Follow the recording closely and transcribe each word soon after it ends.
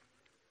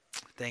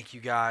Thank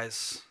you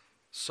guys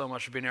so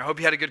much for being here. I hope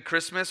you had a good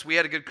Christmas. We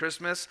had a good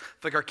Christmas. I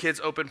feel like our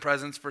kids opened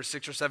presents for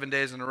 6 or 7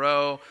 days in a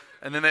row.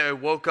 And then they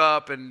woke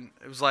up and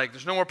it was like,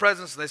 there's no more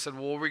presents. And they said,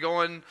 well, are we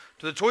going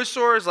to the toy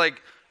store? It's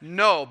like,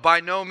 no, by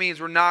no means.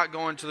 We're not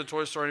going to the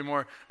toy store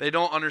anymore. They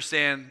don't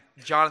understand.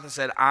 Jonathan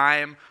said,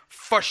 I'm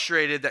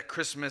frustrated that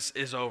Christmas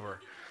is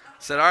over. I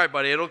said, all right,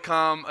 buddy, it'll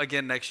come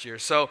again next year.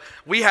 So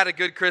we had a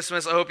good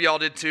Christmas. I hope you all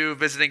did too,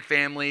 visiting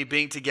family,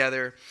 being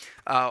together.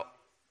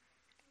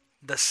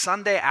 The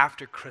Sunday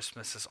after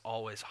Christmas is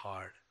always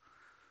hard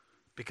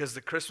because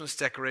the Christmas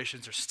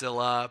decorations are still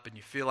up and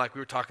you feel like, we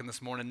were talking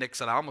this morning, Nick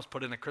said, I almost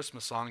put in a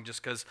Christmas song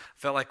just because I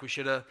felt like we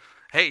should have,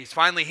 hey, he's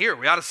finally here.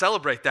 We ought to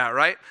celebrate that,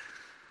 right?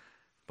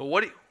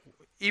 But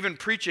even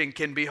preaching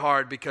can be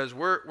hard because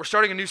we're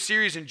starting a new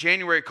series in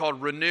January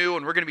called Renew,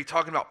 and we're going to be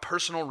talking about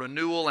personal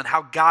renewal and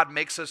how God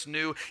makes us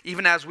new.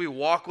 Even as we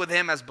walk with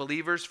him as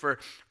believers for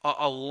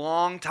a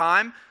long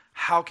time,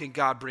 how can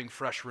God bring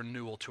fresh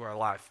renewal to our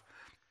life?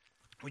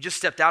 We just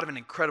stepped out of an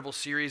incredible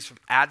series of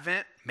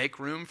Advent, Make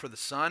Room for the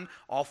Son.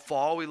 All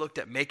fall, we looked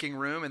at making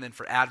room, and then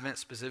for Advent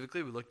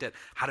specifically, we looked at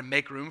how to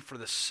make room for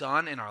the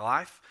Son in our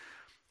life.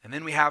 And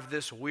then we have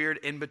this weird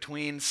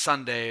in-between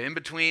Sunday,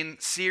 in-between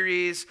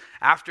series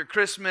after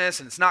Christmas,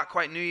 and it's not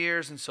quite New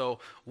Year's, and so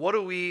what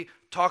do we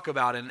talk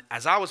about? And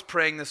as I was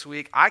praying this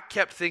week, I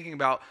kept thinking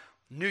about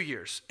New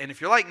Year's. And if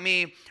you're like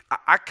me,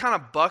 I kind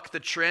of buck the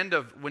trend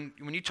of when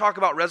you talk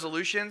about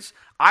resolutions,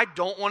 I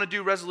don't want to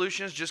do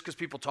resolutions just because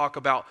people talk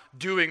about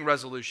doing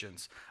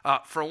resolutions.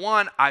 For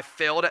one, I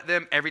failed at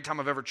them every time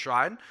I've ever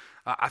tried.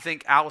 I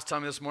think Al was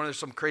telling me this morning there's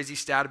some crazy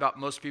stat about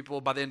most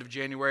people by the end of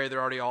January, they're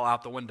already all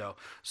out the window.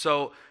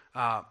 So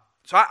I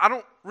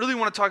don't really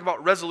want to talk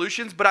about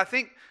resolutions, but I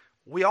think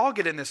we all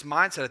get in this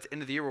mindset at the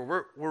end of the year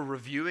where we're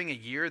reviewing a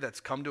year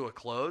that's come to a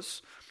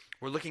close.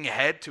 We're looking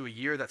ahead to a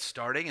year that's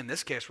starting. In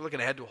this case, we're looking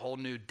ahead to a whole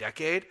new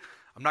decade.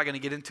 I'm not going to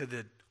get into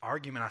the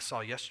argument I saw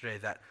yesterday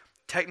that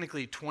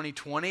technically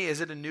 2020, is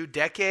it a new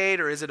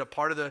decade or is it a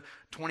part of the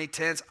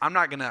 2010s? I'm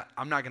not gonna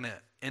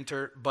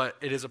enter, but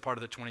it is a part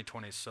of the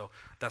 2020s, so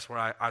that's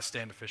where I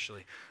stand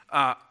officially.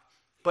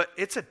 But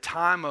it's a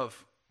time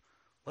of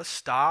let's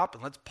stop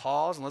and let's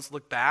pause and let's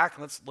look back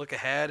and let's look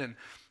ahead. And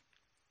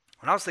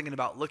when I was thinking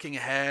about looking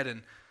ahead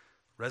and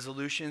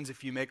resolutions,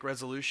 if you make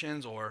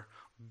resolutions or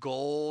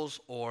goals,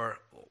 or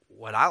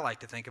what I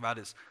like to think about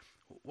is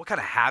what kind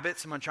of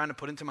habits am I trying to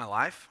put into my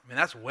life? I mean,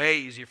 that's way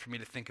easier for me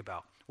to think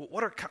about.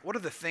 What are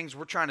the things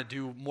we're trying to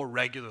do more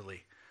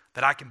regularly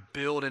that I can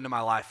build into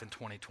my life in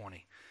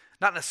 2020?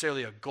 Not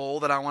necessarily a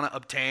goal that I want to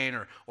obtain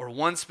or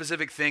one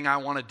specific thing I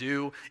want to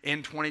do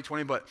in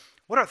 2020, but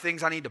what are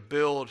things I need to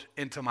build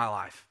into my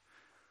life?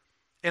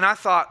 And I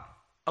thought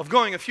of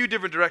going a few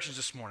different directions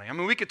this morning. I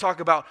mean, we could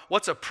talk about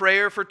what's a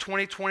prayer for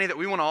 2020 that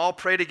we want to all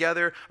pray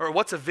together, or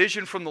what's a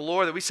vision from the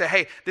Lord that we say,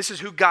 hey, this is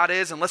who God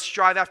is, and let's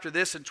strive after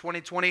this in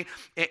 2020.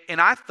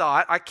 And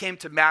I came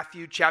to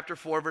Matthew chapter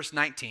 4, verse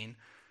 19,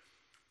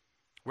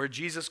 where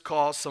Jesus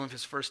calls some of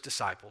his first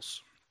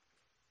disciples.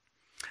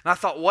 And I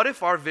thought, what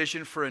if our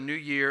vision for a new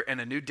year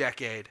and a new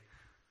decade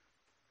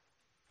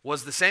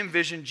was the same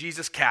vision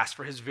Jesus cast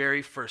for his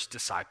very first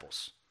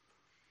disciples?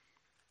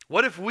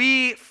 What if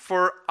we,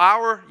 for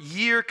our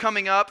year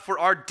coming up, for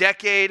our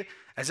decade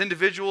as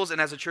individuals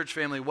and as a church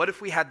family, what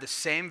if we had the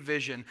same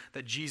vision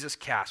that Jesus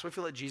cast? What if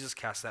we let Jesus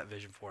cast that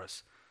vision for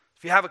us?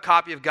 If you have a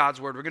copy of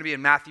God's word, we're going to be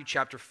in Matthew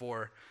chapter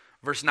 4,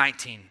 verse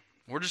 19.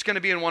 We're just going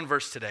to be in one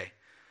verse today.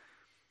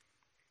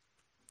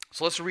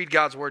 So let's read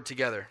God's word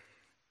together.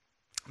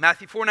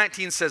 Matthew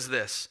 4:19 says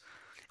this,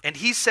 and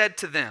he said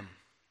to them,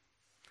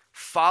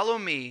 follow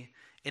me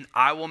and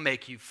I will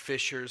make you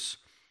fishers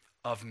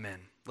of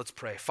men. Let's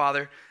pray.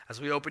 Father, as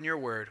we open your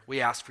word,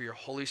 we ask for your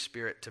Holy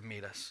Spirit to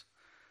meet us.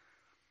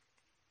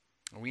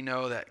 We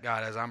know that,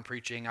 God, as I'm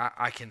preaching,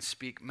 I can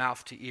speak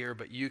mouth to ear,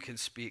 but you can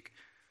speak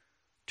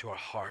to our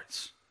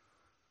hearts.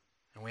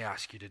 And we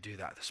ask you to do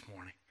that this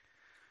morning.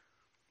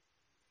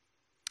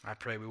 I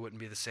pray we wouldn't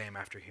be the same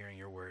after hearing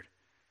your word.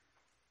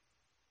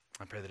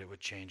 I pray that it would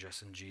change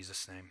us in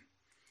Jesus' name.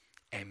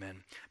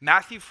 Amen.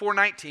 Matthew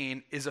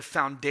 4:19 is a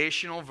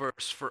foundational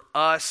verse for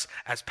us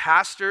as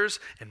pastors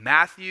and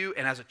Matthew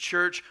and as a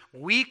church.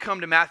 We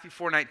come to Matthew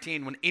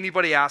 4:19 when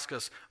anybody asks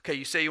us, okay,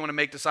 you say you want to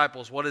make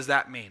disciples. What does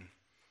that mean?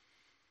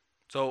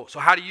 So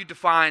how do you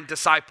define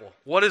disciple?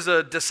 What is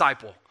a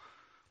disciple?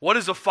 What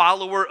is a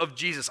follower of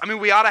Jesus? I mean,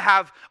 we ought to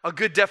have a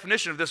good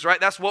definition of this, right?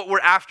 That's what we're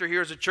after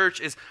here as a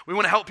church is we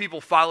want to help people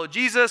follow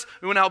Jesus.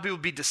 We want to help people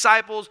be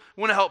disciples.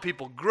 We want to help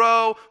people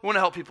grow. We want to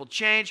help people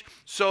change.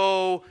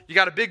 So you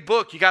got a big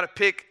book. You got to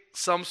pick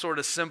some sort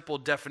of simple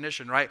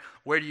definition, right?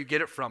 Where do you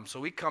get it from?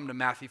 So we come to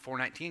Matthew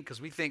 4:19 because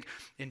we think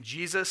in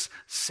Jesus'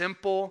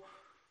 simple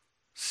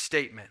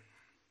statement,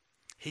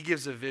 he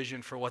gives a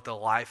vision for what the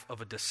life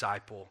of a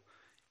disciple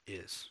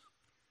is.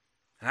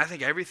 And I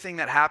think everything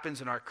that happens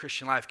in our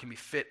Christian life can be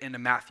fit into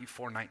Matthew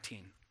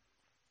 4:19.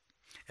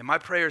 And my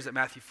prayer is that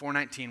Matthew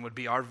 4:19 would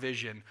be our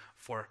vision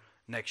for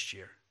next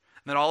year.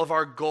 And that all of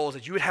our goals,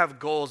 that you would have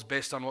goals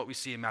based on what we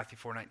see in Matthew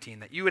 4:19.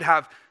 That you would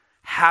have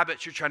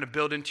habits you're trying to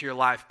build into your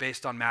life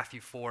based on Matthew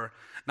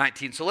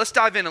 4:19. So let's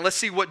dive in and let's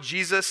see what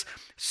Jesus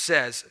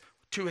says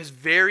to his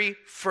very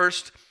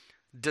first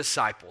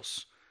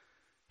disciples.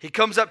 He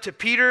comes up to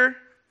Peter,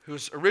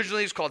 who's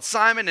originally called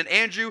Simon, and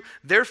Andrew.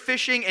 They're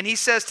fishing, and he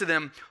says to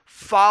them,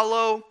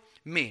 "Follow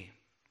me."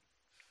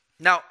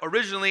 Now,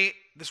 originally,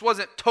 this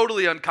wasn't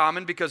totally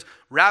uncommon because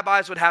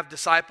rabbis would have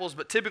disciples,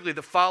 but typically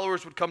the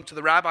followers would come to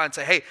the rabbi and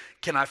say, "Hey,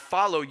 can I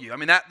follow you?" I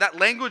mean, that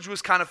language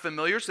was kind of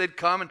familiar, so they'd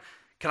come and,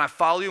 "Can I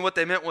follow you?" And what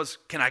they meant was,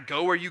 "Can I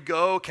go where you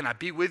go? Can I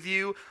be with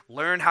you?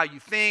 Learn how you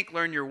think,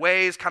 learn your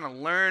ways, kind of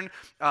learn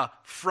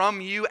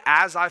from you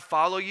as I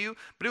follow you."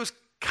 But it was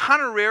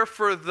kind of rare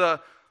for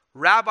the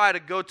rabbi to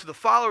go to the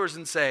followers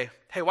and say,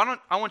 "Hey,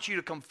 I want you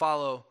to come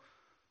follow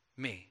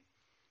me."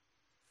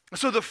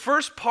 So the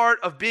first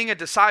part of being a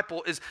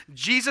disciple is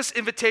Jesus'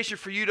 invitation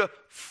for you to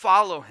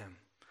follow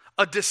him.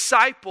 A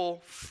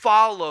disciple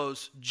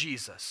follows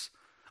Jesus.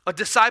 A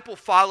disciple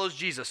follows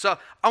Jesus. So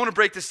I want to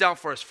break this down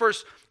for us.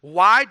 First,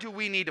 why do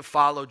we need to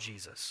follow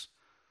Jesus?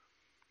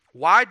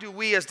 Why do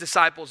we as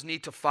disciples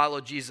need to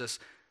follow Jesus?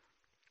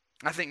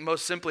 I think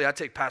most simply, I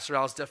take Pastor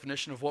Al's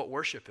definition of what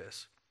worship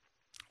is.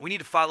 We need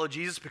to follow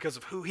Jesus because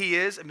of who he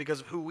is and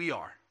because of who we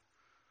are.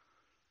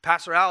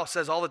 Pastor Al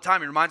says all the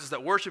time, he reminds us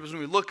that worship is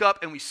when we look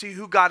up and we see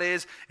who God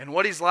is and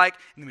what he's like,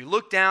 and then we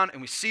look down and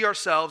we see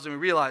ourselves and we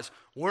realize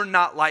we're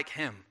not like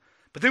him.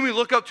 But then we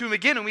look up to him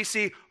again and we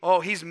see,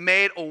 oh, he's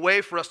made a way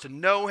for us to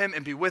know him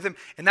and be with him,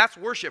 and that's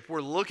worship.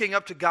 We're looking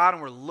up to God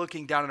and we're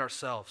looking down at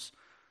ourselves.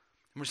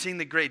 And we're seeing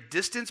the great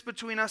distance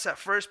between us at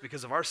first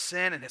because of our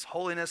sin and his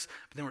holiness,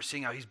 but then we're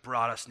seeing how he's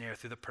brought us near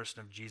through the person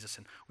of Jesus,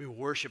 and we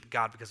worship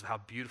God because of how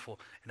beautiful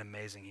and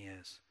amazing he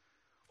is.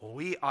 Well,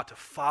 we ought to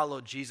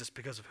follow Jesus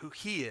because of who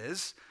he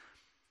is,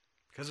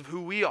 because of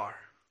who we are.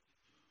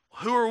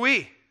 Who are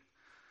we?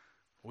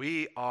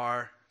 We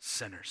are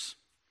sinners.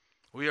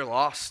 We are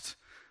lost.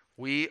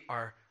 We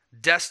are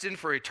destined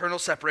for eternal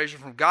separation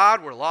from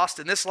God. We're lost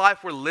in this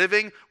life. We're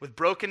living with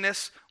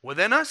brokenness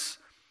within us,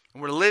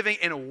 and we're living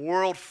in a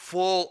world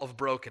full of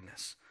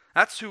brokenness.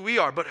 That's who we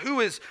are. But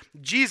who is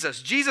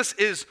Jesus? Jesus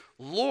is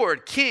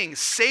Lord, King,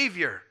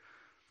 Savior,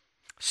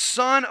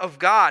 Son of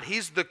God.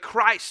 He's the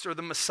Christ or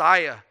the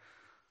Messiah,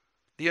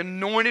 the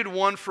anointed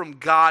one from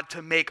God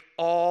to make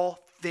all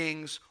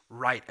things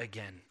right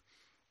again.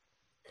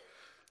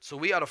 So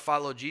we ought to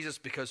follow Jesus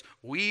because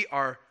we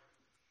are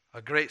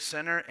a great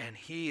sinner and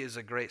he is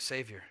a great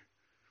Savior.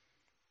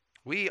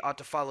 We ought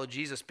to follow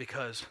Jesus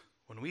because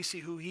when we see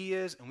who he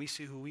is and we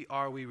see who we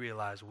are, we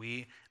realize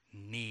we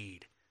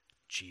need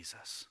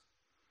Jesus.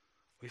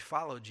 We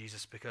follow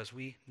Jesus because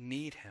we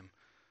need him.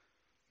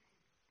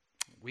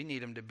 We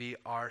need him to be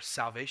our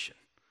salvation.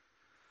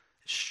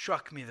 It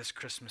struck me this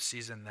Christmas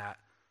season that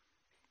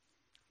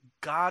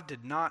God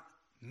did not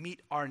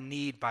meet our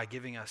need by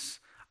giving us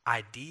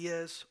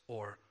ideas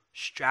or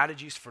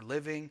strategies for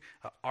living.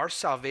 Our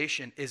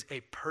salvation is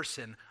a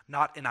person,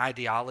 not an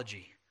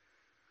ideology.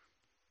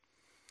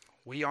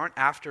 We aren't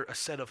after a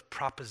set of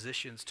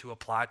propositions to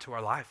apply to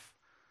our life.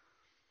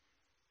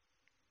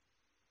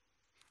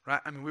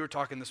 Right? I mean, we were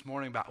talking this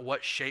morning about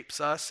what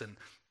shapes us, and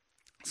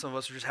some of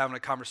us were just having a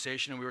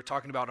conversation, and we were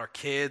talking about our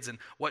kids and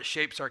what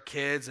shapes our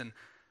kids. And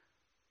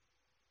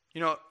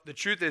you know, the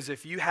truth is,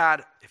 if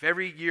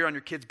every year on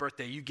your kid's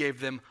birthday you gave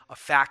them a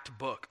fact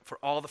book for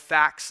all the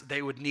facts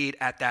they would need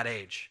at that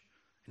age,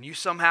 and you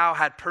somehow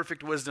had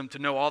perfect wisdom to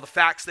know all the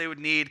facts they would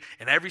need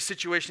in every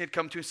situation they'd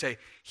come to and say,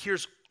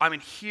 here's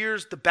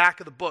the back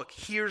of the book,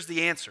 here's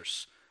the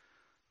answers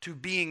to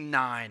being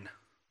 9,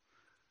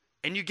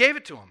 and you gave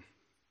it to them,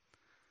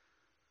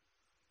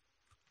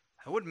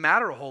 it wouldn't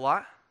matter a whole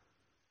lot,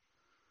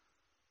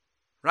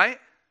 right?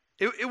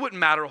 It wouldn't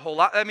matter a whole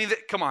lot. I mean,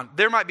 come on.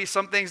 There might be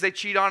some things they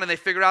cheat on and they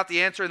figure out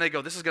the answer and they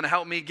go, this is going to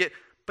help me get,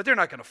 but they're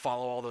not going to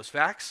follow all those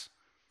facts.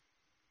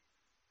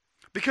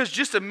 Because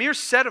just a mere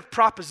set of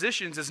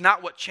propositions is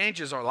not what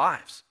changes our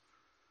lives.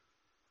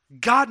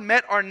 God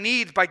met our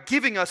needs by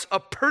giving us a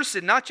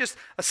person, not just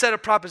a set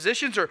of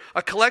propositions or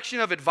a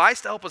collection of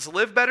advice to help us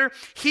live better.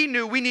 He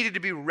knew we needed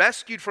to be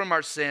rescued from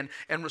our sin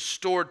and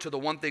restored to the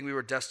one thing we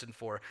were destined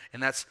for,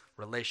 and that's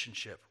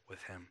relationship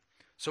with him.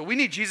 So we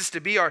need Jesus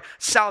to be our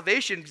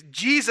salvation.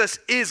 Jesus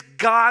is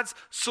God's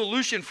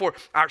solution for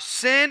our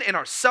sin and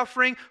our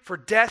suffering, for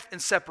death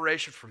and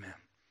separation from him.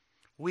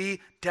 We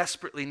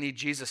desperately need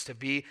Jesus to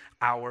be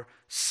our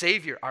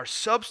Savior, our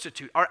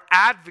substitute, our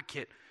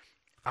advocate,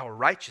 our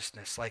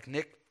righteousness, like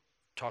Nick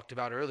talked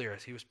about earlier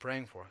as he was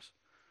praying for us.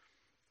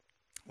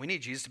 We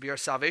need Jesus to be our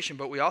salvation,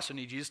 but we also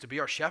need Jesus to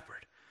be our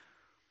shepherd.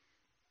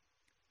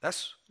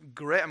 That's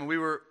great. I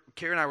mean,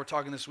 Carrie and I were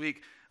talking this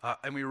week,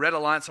 and we read a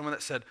line, someone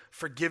that said,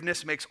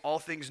 forgiveness makes all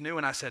things new.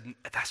 And I said,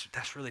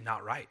 that's really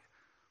not right.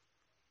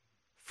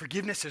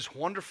 Forgiveness is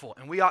wonderful,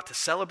 and we ought to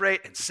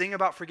celebrate and sing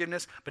about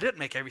forgiveness, but it doesn't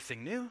make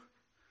everything new.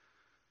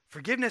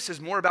 Forgiveness is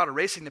more about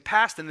erasing the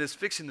past than it is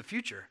fixing the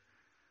future.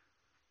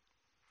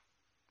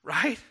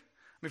 Right?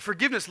 I mean,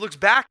 forgiveness looks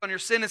back on your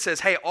sin and says,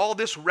 hey, all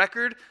this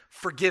record,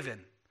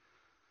 forgiven.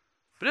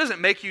 But it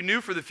doesn't make you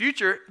new for the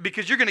future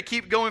because you're going to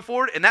keep going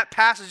forward and that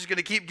past is going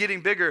to keep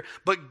getting bigger.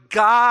 But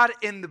God,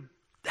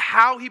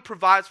 how he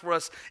provides for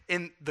us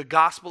in the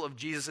gospel of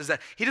Jesus is that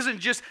he doesn't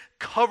just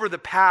cover the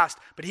past,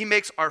 but he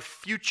makes our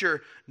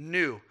future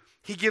new.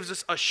 He gives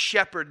us a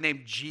shepherd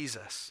named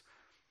Jesus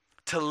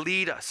to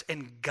lead us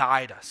and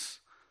guide us.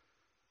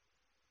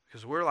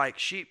 Because we're like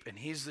sheep and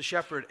he's the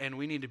shepherd and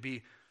we need to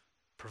be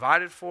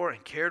provided for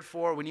and cared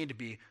for. We need to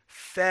be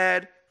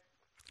fed.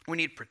 We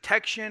need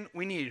protection.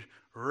 We need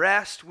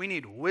rest. We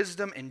need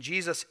wisdom. And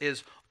Jesus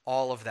is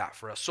all of that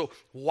for us. So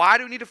why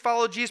do we need to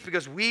follow Jesus?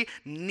 Because we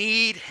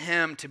need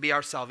him to be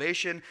our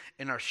salvation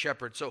and our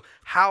shepherd. So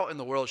how in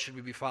the world should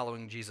we be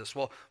following Jesus?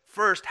 Well,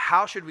 first,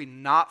 how should we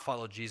not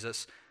follow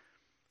Jesus?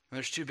 And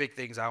there's two big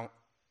things I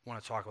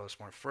want to talk about this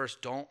morning.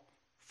 First, don't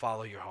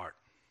follow your heart.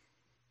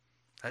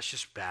 That's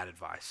just bad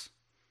advice.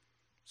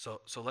 So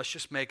let's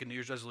just make a New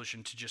Year's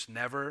resolution to just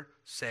never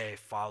say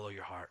follow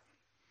your heart.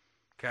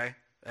 Okay?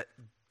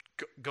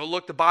 Go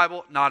look the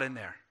Bible, not in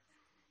there.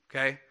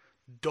 Okay?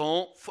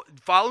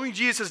 Following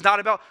Jesus is not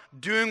about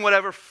doing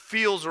whatever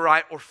feels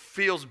right or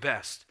feels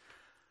best.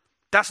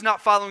 That's not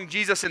following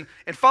Jesus. And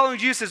following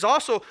Jesus is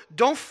also,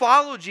 don't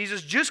follow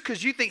Jesus just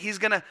because you think he's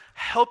going to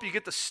help you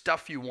get the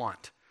stuff you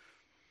want.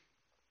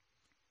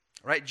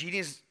 Right?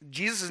 Jesus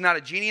is not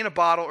a genie in a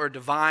bottle or a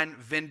divine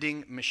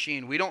vending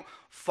machine. We don't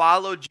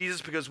follow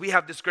Jesus because we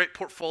have this great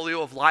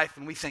portfolio of life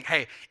and we think,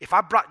 hey, if I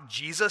brought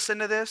Jesus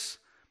into this,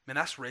 man,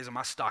 that's raising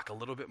my stock a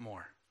little bit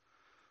more.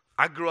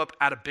 I grew up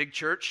at a big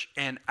church,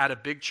 and at a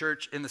big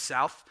church in the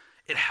South,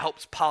 it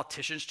helps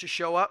politicians to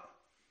show up,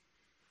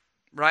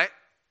 right?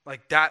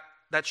 Like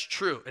that's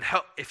true.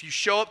 If you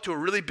show up to a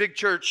really big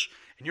church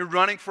and you're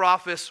running for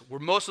office where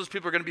most of those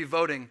people are going to be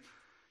voting,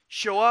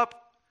 show up.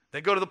 They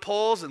go to the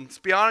polls, and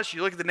to be honest,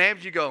 you look at the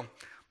names, you go, I'm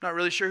not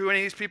really sure who any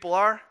of these people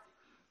are.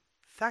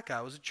 That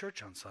guy was at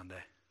church on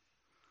Sunday.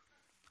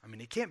 I mean,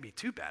 he can't be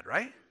too bad,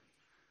 right?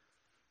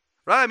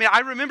 Right? I mean, I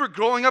remember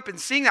growing up and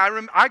seeing that.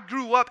 I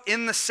grew up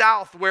in the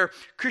South where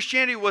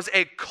Christianity was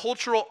a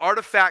cultural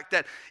artifact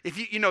that if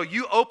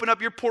you open up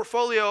your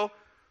portfolio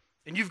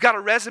and you've got a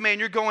resume and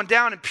you're going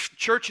down and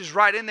church is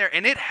right in there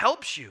and it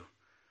helps you.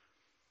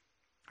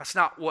 That's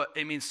not what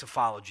it means to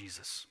follow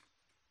Jesus.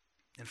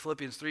 In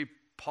Philippians 3,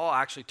 Paul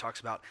actually talks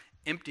about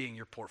emptying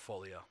your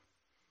portfolio,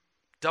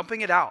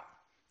 dumping it out.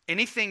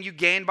 Anything you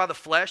gained by the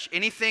flesh,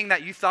 anything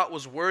that you thought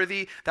was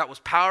worthy, that was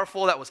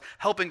powerful, that was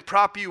helping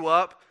prop you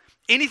up,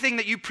 anything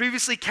that you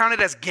previously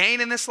counted as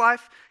gain in this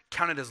life,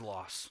 counted as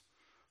loss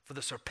for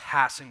the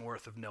surpassing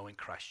worth of knowing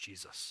Christ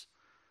Jesus.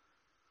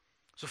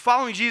 So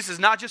following Jesus is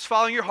not just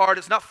following your heart.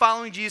 It's not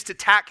following Jesus to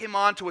tack him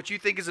on to what you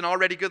think is an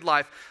already good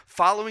life.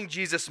 Following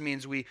Jesus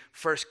means we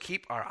first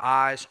keep our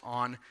eyes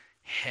on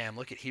him.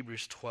 Look at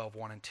Hebrews 12,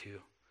 1 and 2.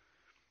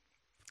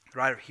 The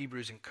writer of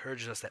Hebrews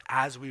encourages us that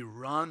as we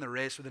run the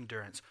race with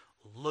endurance,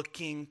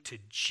 looking to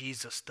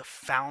Jesus, the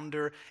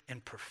founder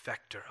and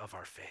perfecter of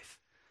our faith.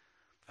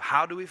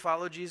 How do we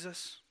follow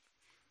Jesus?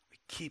 We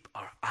keep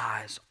our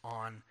eyes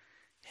on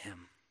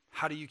him.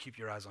 How do you keep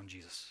your eyes on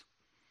Jesus?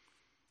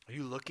 Are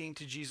you looking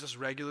to Jesus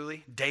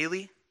regularly,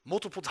 daily,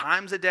 multiple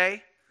times a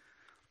day?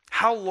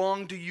 How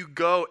long do you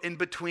go in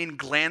between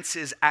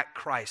glances at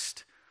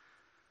Christ?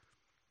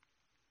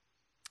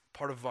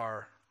 Part of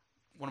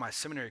one of my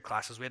seminary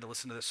classes, we had to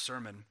listen to this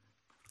sermon,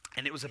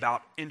 and it was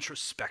about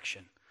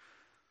introspection.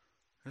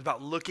 It was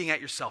about looking at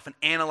yourself and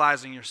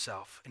analyzing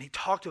yourself. And he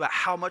talked about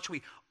how much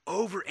we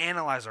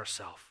overanalyze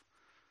ourselves.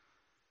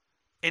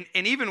 And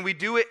even we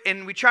do it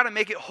and we try to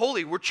make it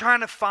holy. We're trying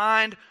to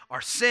find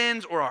our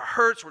sins or our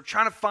hurts. We're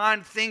trying to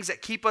find things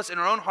that keep us in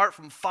our own heart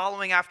from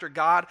following after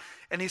God.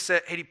 And he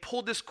said, he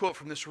pulled this quote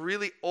from this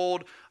really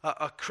old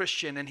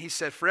Christian. And he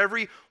said, for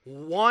every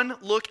one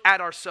look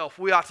at ourselves,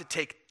 we ought to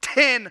take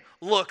 10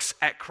 looks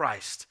at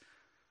Christ.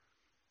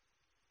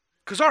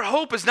 Because our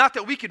hope is not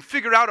that we can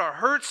figure out our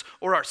hurts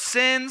or our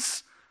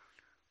sins.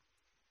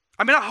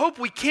 I mean, I hope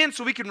we can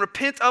so we can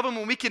repent of them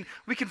and we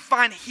can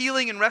find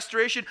healing and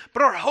restoration.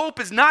 But our hope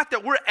is not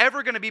that we're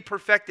ever going to be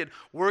perfected.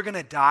 We're going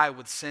to die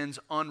with sins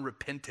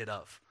unrepented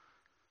of.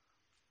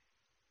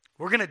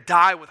 We're going to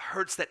die with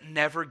hurts that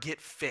never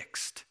get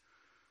fixed.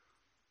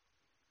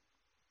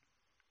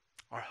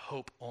 Our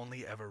hope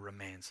only ever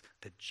remains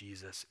that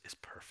Jesus is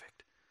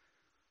perfect.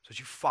 So as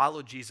you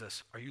follow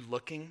Jesus, are you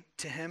looking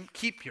to him?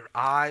 Keep your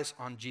eyes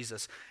on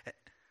Jesus.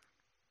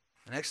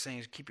 The next thing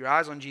is keep your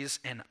eyes on Jesus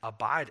and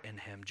abide in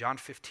him. John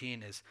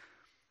 15 is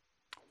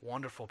a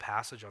wonderful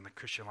passage on the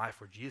Christian life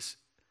where Jesus,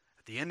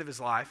 at the end of his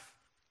life,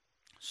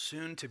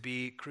 soon to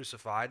be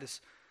crucified,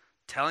 is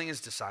telling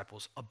his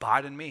disciples,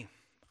 abide in me.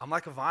 I'm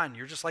like a vine.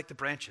 You're just like the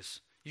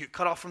branches. You get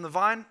cut off from the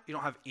vine, you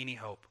don't have any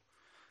hope.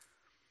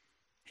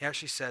 He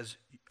actually says,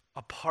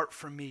 apart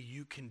from me,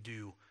 you can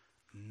do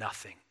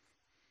nothing.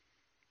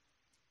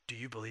 Do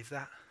you believe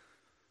that?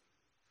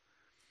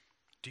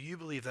 Do you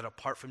believe that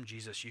apart from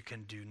Jesus, you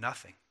can do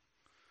nothing?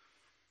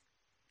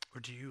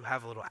 Or do you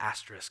have a little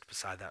asterisk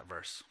beside that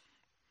verse?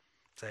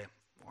 Say,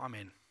 well, I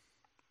mean,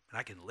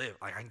 I can live.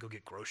 I can go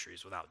get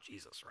groceries without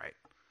Jesus, right?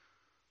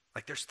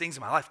 Like there's things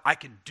in my life I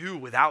can do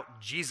without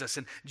Jesus.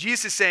 And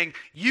Jesus is saying,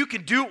 you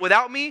can do it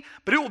without me,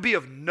 but it will be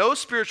of no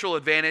spiritual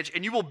advantage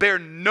and you will bear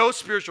no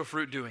spiritual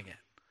fruit doing it.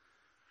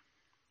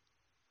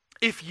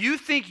 If you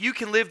think you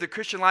can live the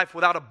Christian life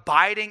without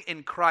abiding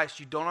in Christ,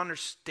 you don't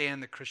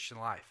understand the Christian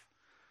life.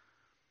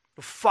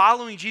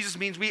 Following Jesus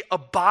means we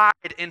abide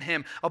in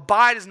him.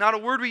 Abide is not a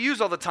word we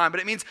use all the time, but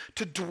it means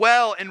to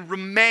dwell and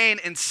remain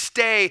and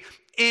stay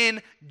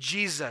in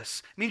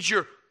Jesus. It means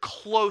you're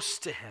close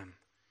to him.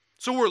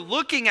 So we're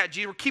looking at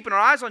Jesus, we're keeping our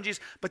eyes on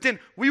Jesus, but then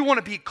we want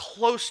to be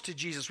close to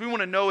Jesus. We want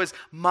to know his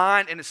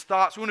mind and his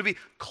thoughts. We want to be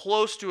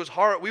close to his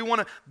heart. We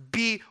want to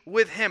be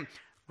with him.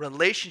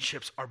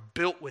 Relationships are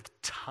built with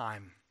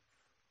time.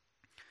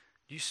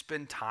 Do you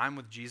spend time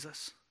with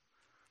Jesus?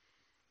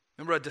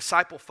 Remember, a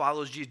disciple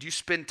follows Jesus. Do you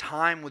spend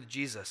time with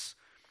Jesus?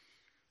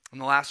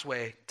 And the last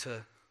way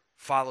to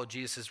follow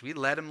Jesus is we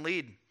let him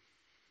lead.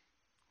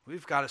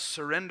 We've got to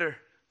surrender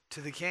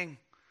to the King.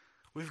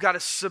 We've got to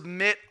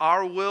submit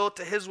our will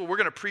to his will. We're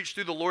going to preach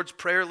through the Lord's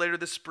Prayer later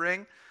this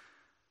spring.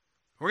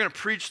 We're going to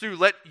preach through,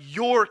 let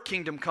your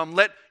kingdom come.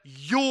 Let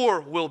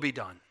your will be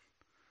done.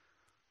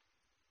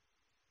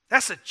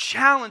 That's a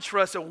challenge for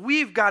us that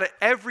we've got it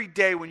every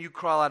day when you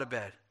crawl out of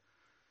bed.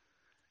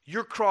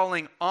 You're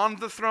crawling on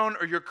the throne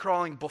or you're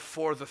crawling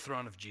before the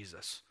throne of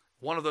Jesus.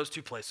 One of those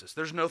two places.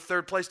 There's no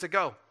third place to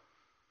go.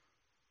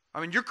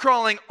 I mean, you're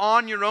crawling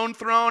on your own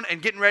throne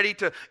and getting ready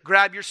to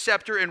grab your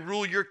scepter and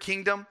rule your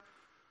kingdom.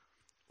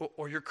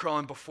 Or you're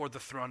crawling before the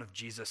throne of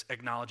Jesus,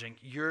 acknowledging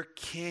you're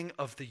King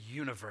of the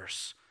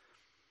universe.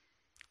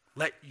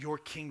 Let your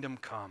kingdom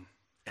come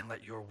and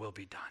let your will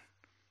be done.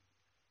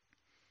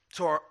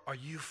 So are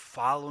you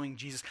following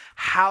Jesus?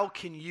 How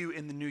can you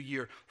in the new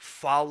year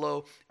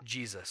follow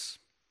Jesus?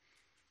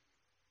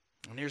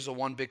 And here's the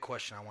one big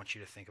question I want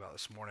you to think about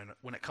this morning.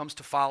 When it comes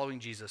to following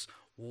Jesus,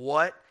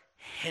 what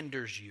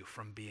hinders you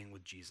from being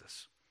with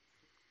Jesus?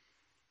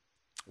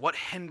 What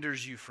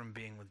hinders you from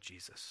being with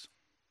Jesus?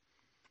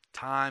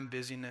 Time,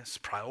 busyness,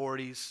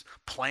 priorities,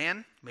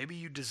 plan. Maybe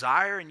you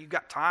desire and you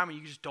got time and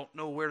you just don't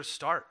know where to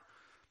start.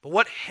 But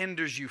what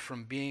hinders you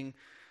from being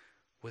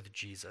with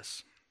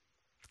Jesus?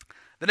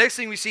 The next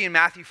thing we see in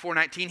Matthew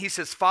 4:19, he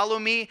says, follow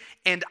me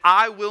and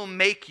I will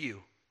make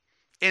you.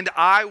 And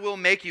I will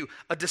make you.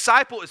 A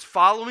disciple is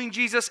following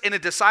Jesus and a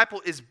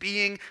disciple is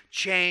being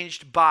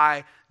changed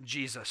by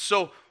Jesus.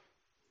 So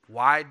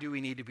why do we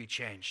need to be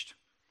changed?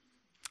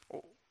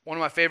 One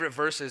of my favorite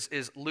verses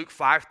is Luke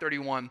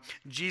 5:31.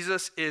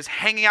 Jesus is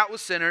hanging out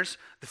with sinners.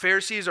 The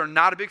Pharisees are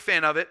not a big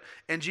fan of it.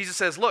 And Jesus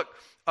says, look,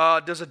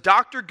 does a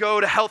doctor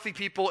go to healthy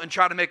people and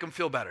try to make them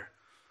feel better?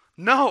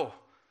 No.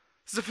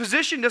 The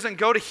physician doesn't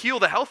go to heal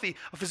the healthy.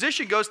 A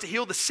physician goes to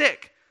heal the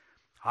sick.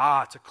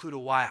 It's a clue to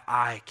why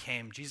I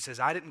came. Jesus says,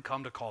 I didn't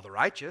come to call the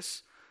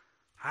righteous.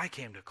 I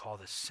came to call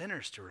the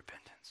sinners to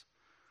repentance.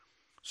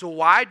 So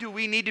why do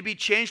we need to be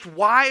changed?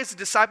 Why is a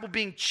disciple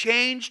being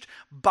changed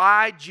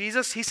by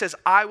Jesus? He says,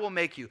 I will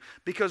make you.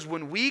 Because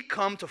when we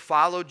come to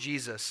follow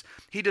Jesus,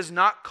 he does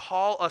not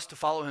call us to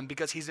follow him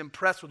because he's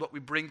impressed with what we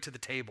bring to the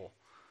table.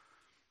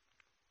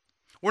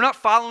 We're not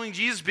following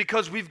Jesus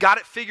because we've got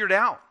it figured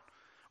out.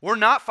 We're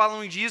not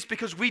following Jesus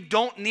because we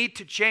don't need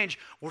to change.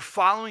 We're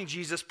following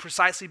Jesus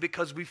precisely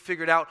because we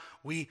figured out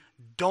we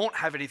don't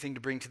have anything to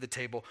bring to the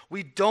table.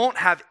 We don't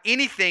have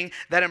anything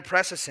that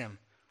impresses him.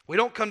 We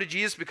don't come to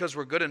Jesus because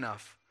we're good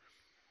enough.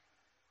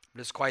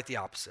 But it's quite the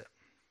opposite.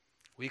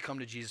 We come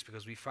to Jesus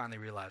because we finally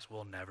realize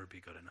we'll never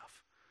be good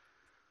enough.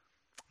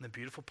 And the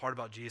beautiful part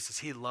about Jesus is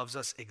he loves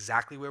us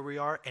exactly where we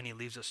are and he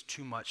leaves us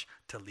too much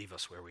to leave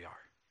us where we are.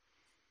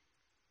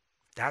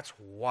 That's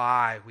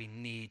why we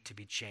need to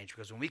be changed.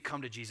 Because when we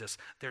come to Jesus,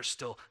 there's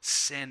still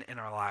sin in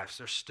our lives.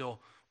 There's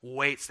still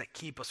weights that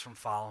keep us from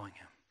following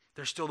him.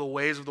 There's still the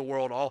ways of the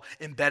world all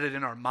embedded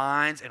in our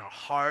minds, in our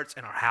hearts,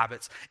 and our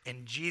habits.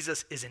 And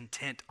Jesus is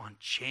intent on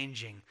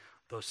changing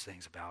those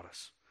things about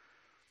us.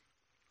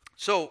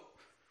 So,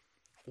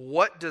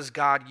 what does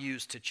God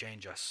use to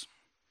change us?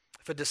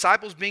 If a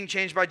disciple is being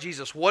changed by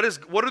Jesus, what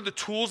are the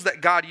tools that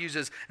God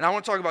uses? And I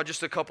want to talk about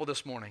just a couple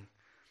this morning.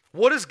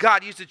 What does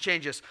God use to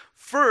change us?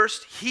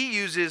 First, he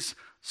uses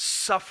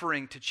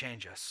suffering to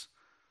change us.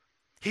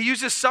 He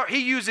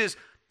uses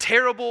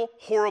terrible,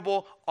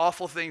 horrible,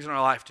 awful things in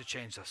our life to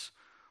change us.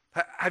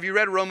 Have you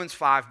read Romans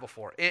 5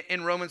 before?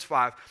 In Romans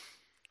 5,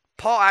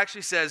 Paul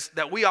actually says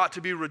that we ought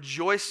to be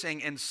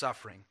rejoicing in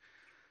suffering.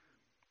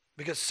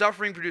 Because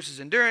suffering produces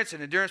endurance,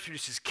 and endurance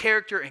produces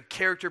character, and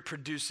character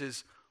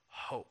produces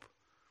hope.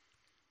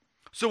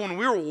 So when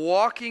we're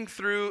walking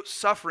through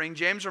suffering,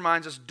 James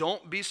reminds us,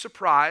 don't be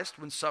surprised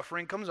when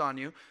suffering comes on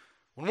you.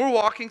 When we're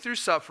walking through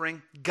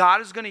suffering,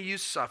 God is going to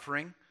use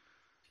suffering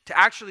to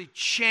actually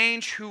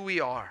change who we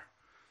are.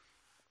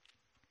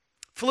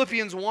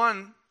 Philippians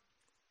 1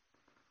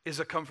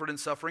 is a comfort in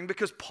suffering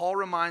because Paul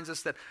reminds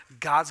us that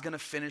God's going to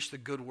finish the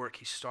good work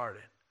he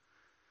started.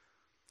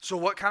 So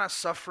what kind of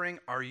suffering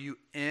are you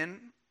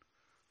in?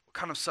 What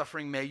kind of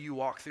suffering may you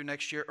walk through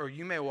next year? Or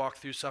you may walk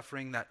through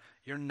suffering that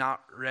you're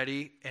not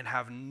ready and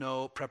have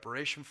no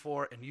preparation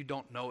for, and you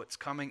don't know it's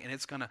coming, and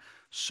it's going to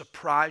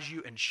surprise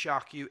you and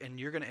shock you, and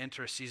you're going to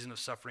enter a season of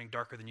suffering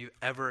darker than you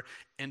ever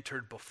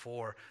entered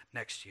before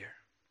next year.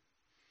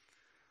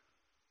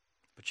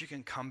 But you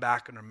can come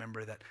back and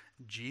remember that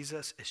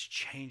Jesus is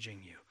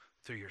changing you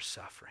through your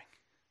suffering.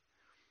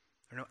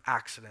 There are no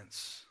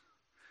accidents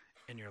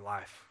in your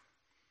life.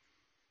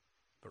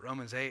 But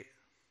Romans 8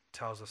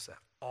 tells us that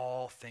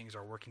all things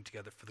are working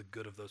together for the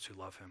good of those who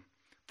love him.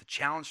 The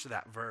challenge to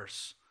that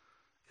verse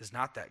is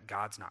not that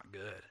God's not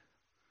good.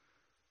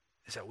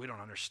 It's that we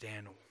don't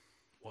understand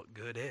what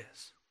good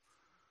is.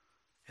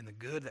 And the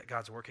good that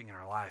God's working in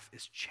our life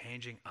is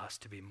changing us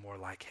to be more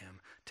like him,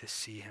 to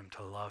see him,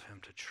 to love him,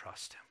 to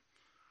trust him.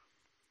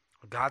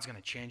 Well, God's going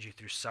to change you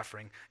through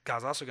suffering.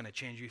 God's also going to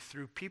change you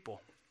through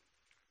people.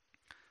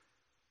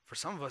 For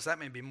some of us, that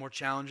may be more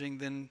challenging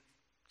than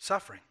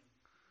suffering.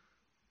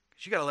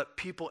 Because you got to let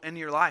people into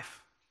your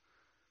life.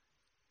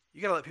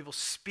 You got to let people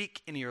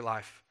speak into your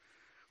life.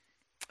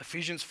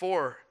 Ephesians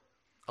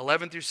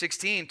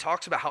 4:11-16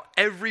 talks about how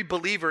every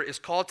believer is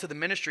called to the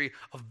ministry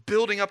of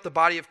building up the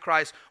body of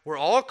Christ. We're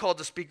all called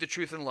to speak the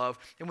truth in love.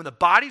 And when the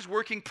body's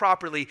working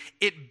properly,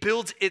 it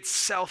builds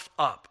itself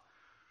up.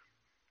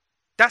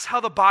 That's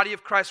how the body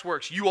of Christ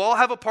works. You all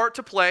have a part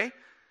to play,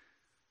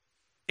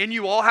 and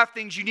you all have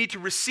things you need to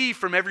receive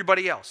from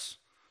everybody else.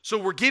 So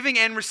we're giving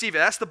and receiving.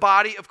 That's the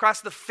body of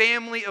Christ, the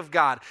family of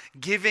God,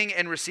 giving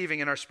and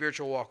receiving in our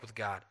spiritual walk with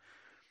God.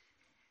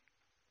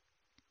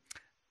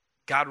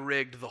 God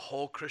rigged the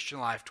whole Christian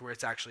life to where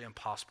it's actually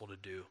impossible to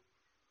do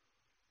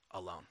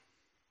alone.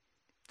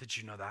 Did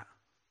you know that?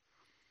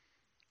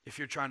 If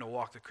you're trying to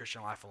walk the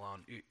Christian life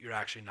alone, you're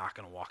actually not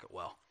going to walk it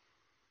well.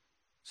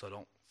 So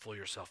don't fool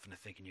yourself into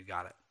thinking you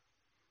got it.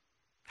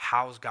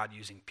 How is God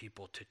using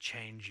people to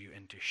change you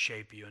and to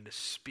shape you and to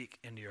speak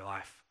into your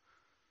life?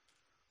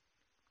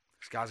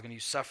 Because God's going to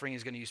use suffering,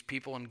 he's going to use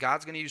people, and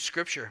God's going to use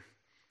Scripture.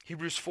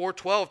 Hebrews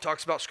 4:12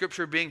 talks about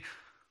Scripture being,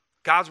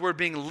 God's word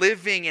being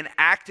living and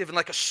active and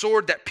like a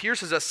sword that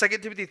pierces us.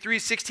 2 Timothy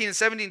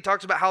 3:16-17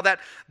 talks about how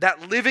that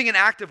living and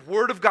active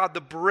word of God,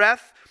 the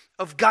breath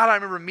of God. I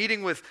remember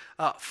meeting with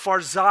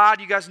Farzad.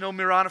 You guys know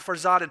Mirana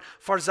Farzad. And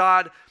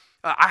Farzad,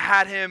 I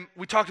had him,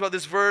 we talked about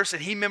this verse,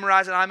 and he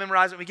memorized it, and I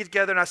memorized it. We get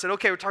together, and I said,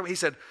 okay, we're talking. He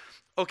said,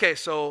 okay,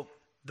 so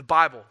the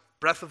Bible,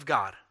 breath of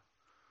God.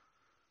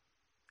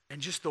 And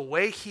just the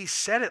way he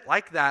said it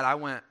like that, I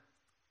went,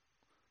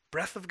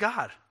 breath of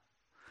God.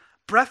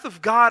 Breath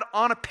of God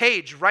on a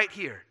page right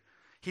here.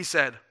 He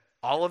said,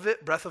 all of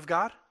it, breath of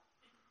God? I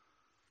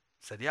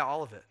said, yeah,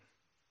 all of it.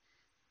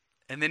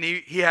 And then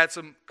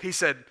he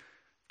said,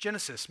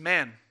 Genesis,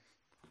 man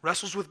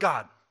wrestles with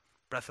God.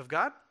 Breath of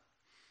God?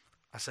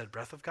 I said,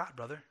 breath of God,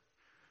 brother.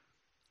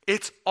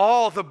 It's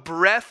all the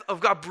breath of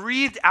God,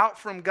 breathed out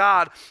from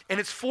God, and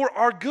it's for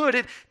our good.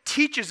 It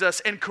teaches us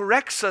and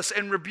corrects us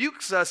and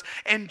rebukes us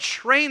and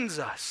trains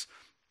us.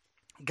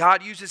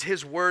 God uses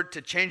his word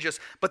to change us.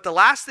 But the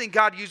last thing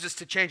God uses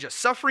to change us,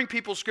 suffering,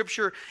 people,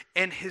 Scripture,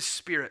 and his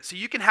Spirit. So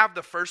you can have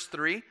the first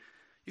three.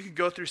 You can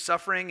go through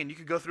suffering, and you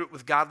can go through it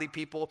with godly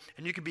people,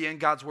 and you can be in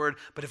God's word.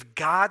 But if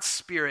God's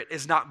Spirit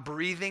is not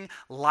breathing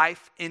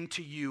life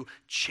into you,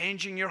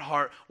 changing your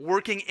heart,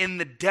 working in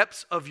the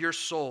depths of your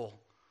soul,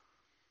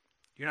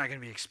 you're not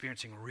going to be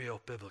experiencing real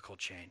biblical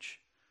change.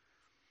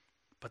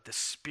 But the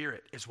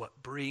Spirit is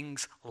what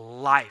brings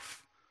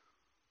life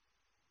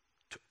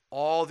to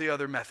all the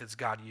other methods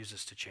God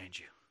uses to change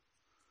you.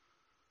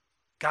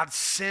 God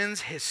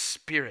sends his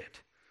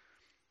Spirit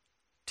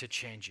to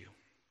change you.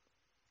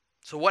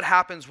 So what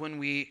happens when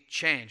we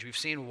change? We've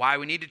seen why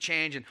we need to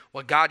change and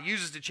what God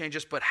uses to change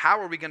us, but how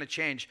are we going to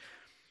change?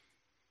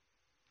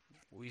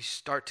 We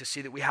start to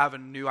see that we have a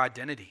new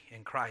identity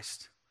in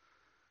Christ.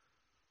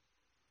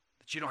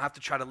 That you don't have to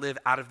try to live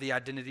out of the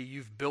identity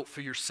you've built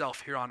for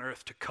yourself here on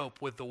earth to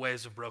cope with the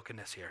ways of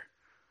brokenness here.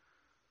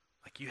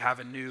 Like you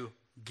have a new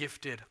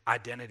gifted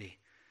identity.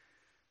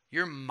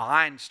 Your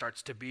mind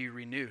starts to be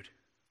renewed.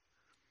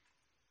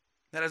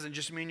 That doesn't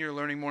just mean you're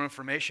learning more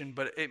information,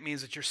 but it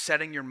means that you're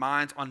setting your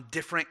minds on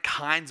different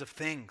kinds of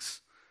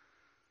things.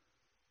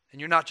 And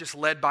you're not just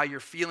led by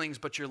your feelings,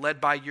 but you're led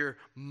by your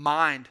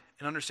mind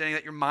and understanding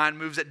that your mind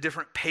moves at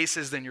different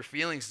paces than your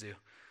feelings do.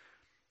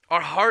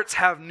 Our hearts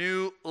have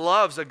new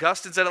loves.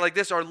 Augustine said it like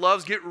this, our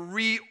loves get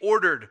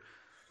reordered.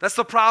 That's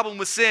the problem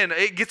with sin.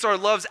 It gets our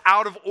loves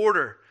out of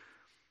order.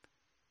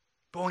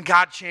 But when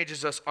God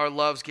changes us, our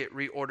loves get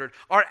reordered.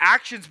 Our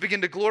actions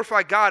begin to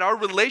glorify God. Our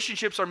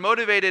relationships are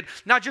motivated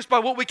not just by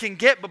what we can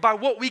get, but by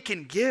what we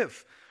can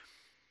give.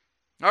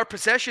 Our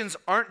possessions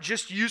aren't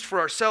just used for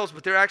ourselves,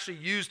 but they're actually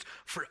used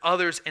for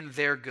others and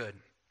their good.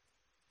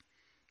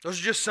 Those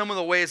are just some of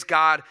the ways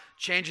God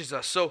changes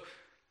us. So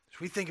as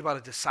we think about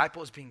a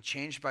disciple as being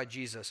changed by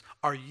Jesus,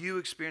 are you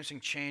experiencing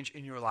change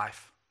in your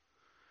life?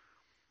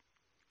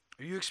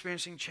 Are you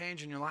experiencing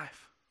change in your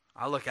life?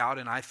 I look out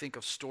and I think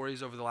of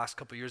stories over the last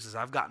couple of years as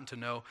I've gotten to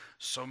know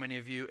so many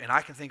of you, and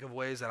I can think of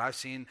ways that I've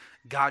seen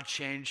God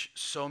change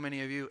so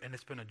many of you, and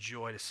it's been a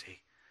joy to see.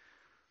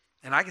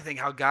 And I can think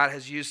how God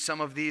has used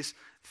some of these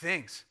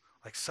things,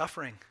 like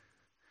suffering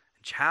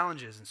and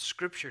challenges and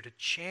scripture, to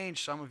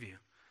change some of you.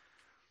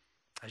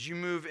 As you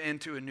move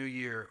into a new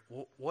year,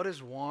 what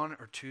is one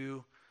or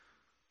two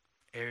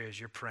areas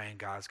you're praying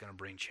God's going to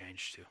bring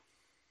change to?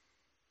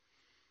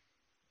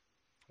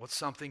 What's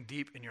something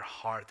deep in your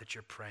heart that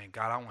you're praying,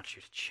 God, I want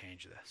you to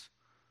change this?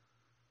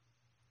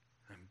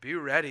 And be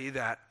ready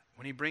that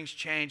when he brings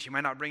change, he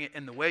might not bring it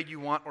in the way you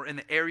want or in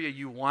the area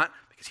you want,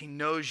 because he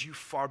knows you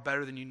far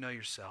better than you know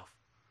yourself.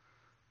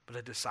 But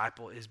a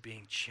disciple is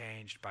being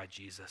changed by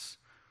Jesus.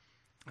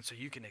 And so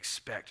you can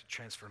expect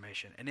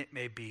transformation. And it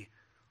may be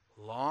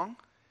long,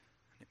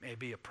 it may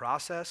be a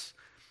process,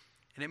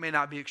 and it may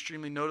not be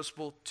extremely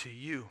noticeable to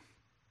you.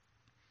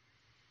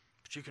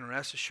 But you can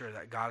rest assured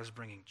that God is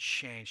bringing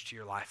change to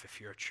your life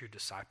if you're a true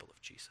disciple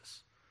of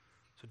Jesus.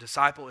 So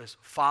disciple is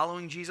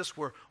following Jesus.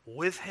 We're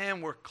with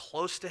him. We're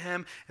close to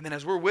him. And then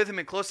as we're with him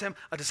and close to him,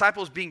 a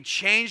disciple is being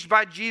changed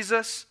by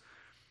Jesus.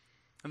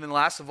 And then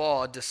last of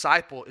all, a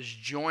disciple is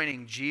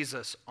joining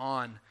Jesus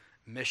on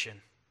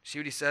mission. See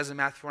what he says in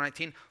Matthew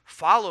 4:19?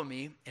 Follow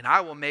me, and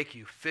I will make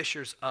you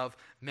fishers of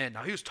men.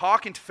 Now, he was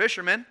talking to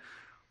fishermen,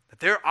 that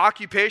their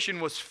occupation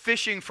was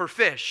fishing for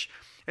fish.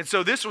 And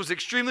so this was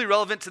extremely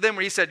relevant to them,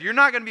 where he said, you're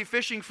not going to be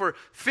fishing for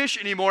fish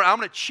anymore. I'm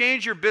going to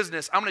change your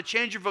business. I'm going to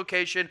change your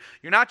vocation.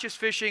 You're not just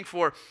fishing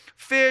for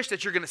fish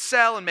that you're going to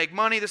sell and make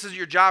money. This isn't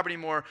your job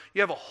anymore. You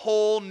have a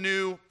whole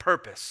new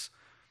purpose.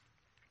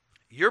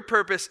 Your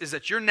purpose is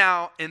that you're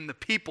now in the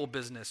people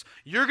business.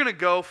 You're going to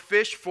go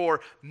fish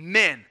for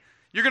men.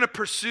 You're going to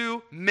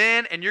pursue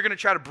men, and you're going to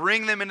try to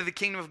bring them into the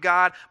kingdom of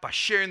God by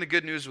sharing the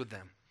good news with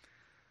them.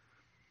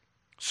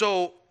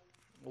 So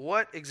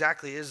what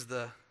exactly is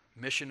the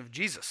mission of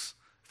Jesus?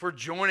 If we're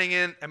joining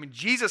in,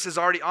 Jesus is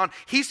already on.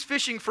 He's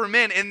fishing for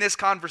men in this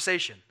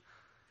conversation.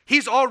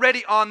 He's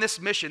already on this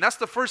mission. That's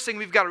the first thing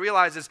we've got to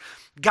realize is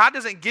God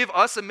doesn't give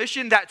us a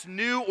mission that's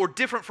new or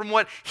different from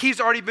what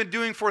he's already been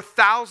doing for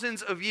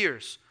thousands of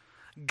years.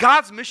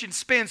 God's mission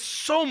spans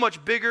so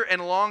much bigger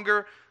and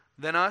longer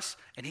than us,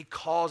 and he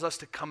calls us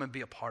to come and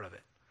be a part of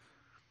it.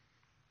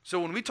 So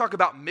when we talk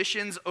about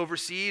missions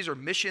overseas or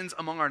missions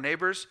among our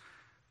neighbors,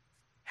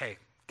 hey,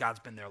 God's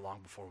been there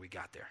long before we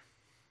got there.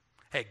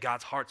 Hey,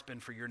 God's heart's been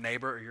for your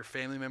neighbor or your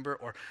family member,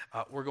 or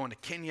we're going to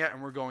Kenya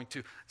and we're going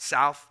to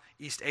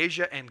Southeast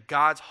Asia, and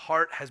God's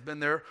heart has been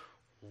there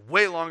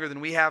way longer than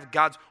we have.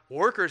 God's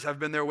workers have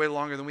been there way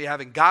longer than we have,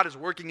 and God is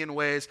working in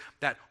ways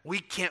that we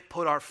can't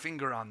put our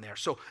finger on there.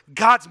 So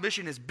God's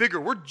mission is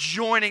bigger. We're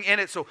joining in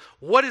it. So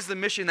what is the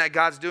mission that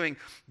God's doing?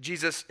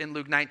 Jesus in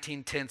Luke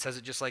 19:10 says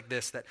it just like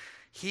this, that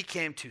he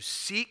came to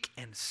seek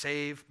and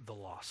save the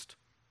lost.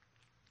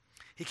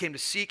 He came to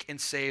seek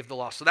and save the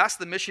lost. So that's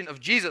the mission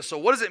of Jesus. So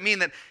what does it mean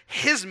that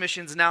his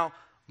mission is now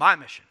my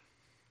mission?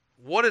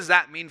 What does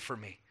that mean for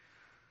me?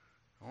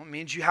 Well, it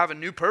means you have a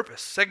new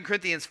purpose. 2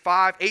 Corinthians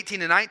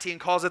 5:18-19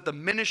 calls it the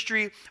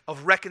ministry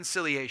of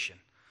reconciliation.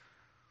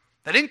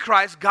 That in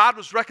Christ, God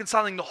was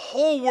reconciling the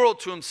whole world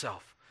to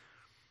himself.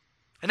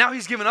 And now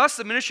he's given us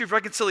the ministry of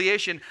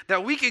reconciliation,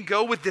 that we can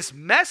go with this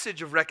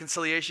message of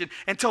reconciliation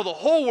and tell the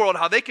whole world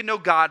how they can know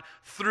God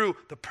through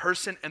the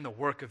person and the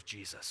work of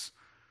Jesus.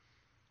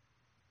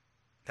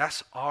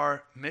 That's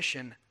our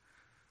mission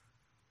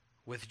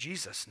with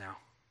Jesus now.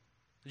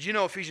 Did you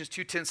know Ephesians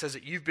 2:10 says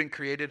that you've been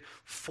created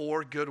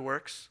for good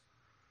works?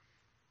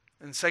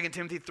 And 2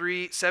 Timothy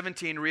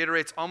 3:17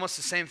 reiterates almost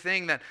the same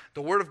thing, that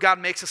the Word of God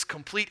makes us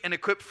complete and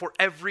equipped for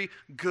every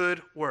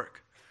good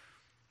work.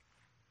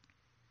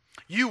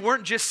 You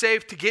weren't just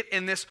saved to get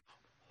in this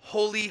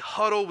holy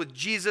huddle with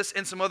Jesus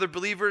and some other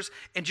believers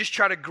and just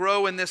try to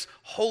grow in this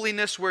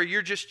holiness where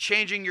you're just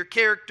changing your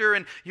character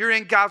and you're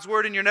in God's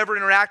Word and you're never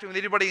interacting with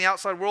anybody in the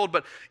outside world,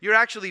 but you're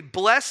actually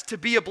blessed to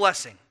be a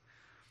blessing.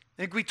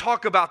 I think we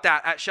talk about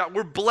that at Shout.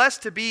 We're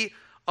blessed to be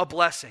a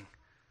blessing.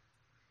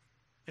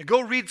 And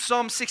go read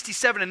Psalm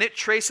 67, and it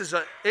traces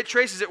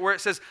it where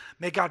it says,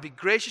 may God be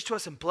gracious to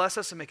us and bless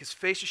us and make his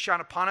face to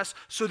shine upon us,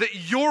 so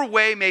that your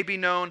way may be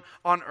known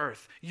on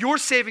earth, your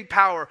saving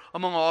power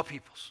among all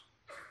peoples.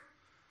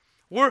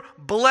 We're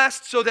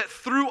blessed so that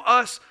through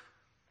us,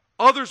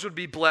 others would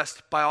be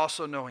blessed by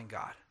also knowing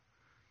God.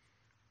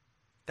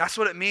 That's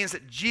what it means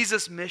that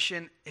Jesus'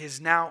 mission is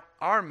now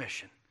our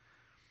mission.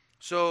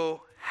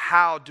 So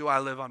how do I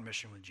live on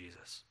mission with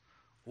Jesus?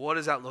 What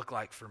does that look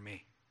like for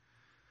me?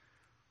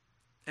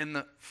 And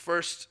the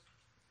first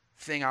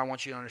thing I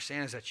want you to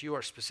understand is that you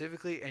are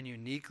specifically and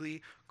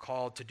uniquely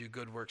called to do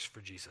good works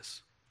for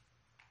Jesus.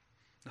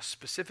 Now,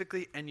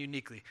 specifically and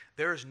uniquely,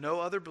 there is no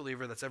other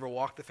believer that's ever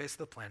walked the face of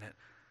the planet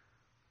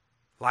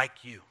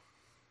like you.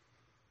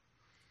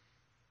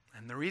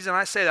 And the reason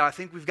I say that, I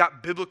think we've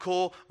got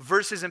biblical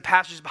verses and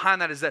passages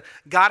behind that, is that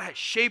God has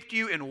shaped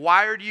you and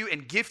wired you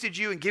and gifted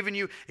you and given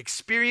you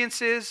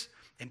experiences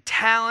and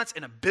talents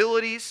and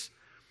abilities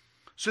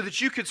so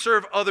that you could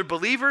serve other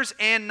believers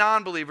and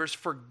non-believers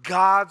for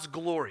God's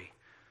glory.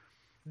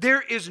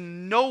 There is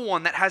no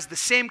one that has the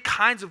same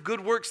kinds of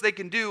good works they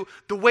can do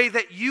the way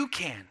that you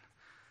can.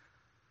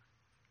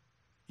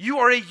 You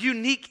are a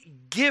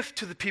unique gift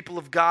to the people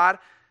of God,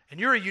 And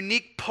you're a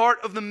unique part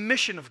of the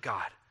mission of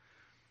God.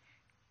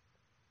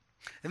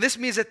 And this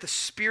means that the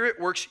Spirit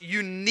works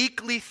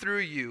uniquely through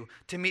you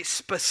to meet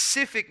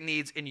specific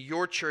needs in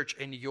your church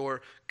and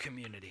your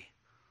community.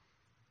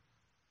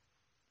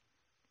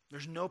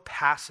 There's no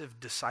passive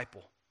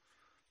disciple.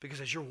 Because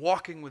as you're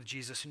walking with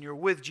Jesus and you're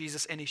with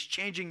Jesus and he's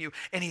changing you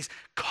and he's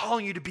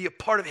calling you to be a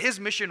part of his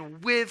mission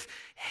with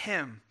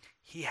him,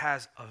 he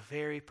has a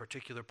very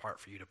particular part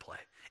for you to play.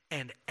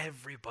 And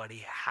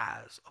everybody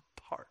has a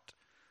part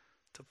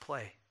to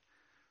play.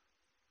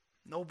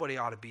 Nobody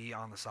ought to be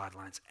on the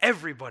sidelines.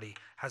 Everybody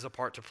has a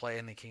part to play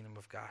in the kingdom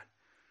of God.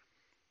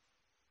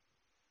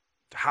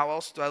 How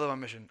else do I live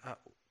on mission?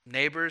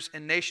 Neighbors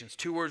and nations.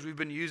 2 words we've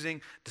been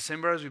using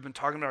December as we've been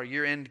talking about our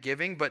year-end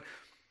giving. But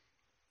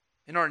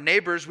in our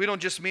neighbors, we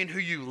don't just mean who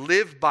you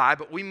live by,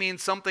 but we mean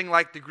something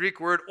like the Greek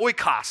word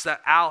oikos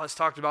that Al has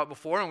talked about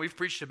before and we've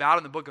preached about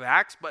in the book of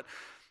Acts. But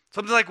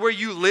something like where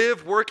you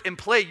live, work, and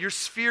play, your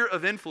sphere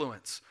of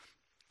influence,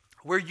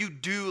 where you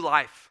do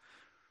life.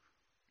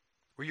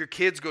 Where your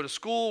kids go to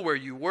school, where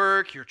you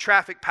work, your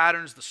traffic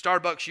patterns, the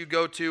Starbucks you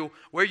go to,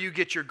 where you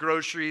get your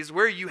groceries,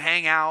 where you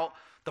hang out,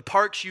 the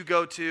parks you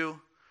go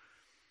to.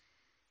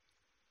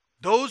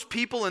 Those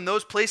people in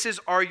those places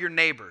are your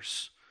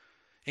neighbors.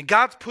 And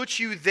God's put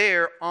you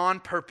there on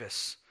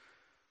purpose.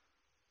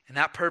 And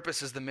that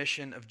purpose is the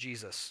mission of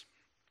Jesus.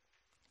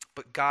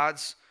 But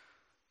God's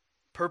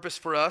purpose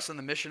for us and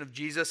the mission of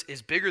Jesus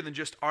is bigger than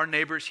just our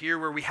neighbors here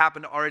where we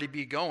happen to already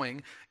be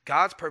going.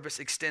 God's purpose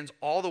extends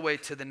all the way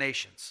to the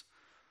nations.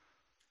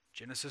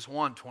 Genesis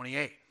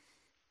 1:28.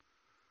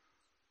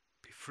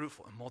 Be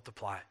fruitful and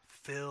multiply.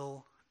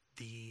 Fill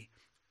the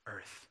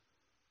earth.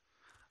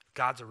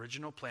 God's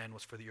original plan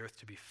was for the earth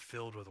to be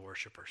filled with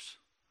worshipers.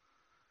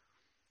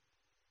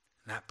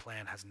 And that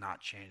plan has not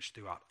changed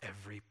throughout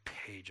every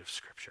page of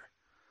Scripture.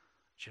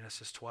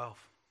 Genesis 12.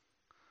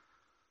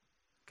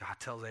 God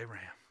tells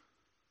Abraham,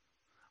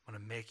 I'm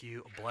going to make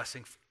you a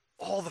blessing for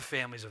all the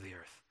families of the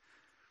earth.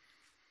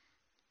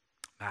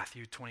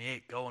 Matthew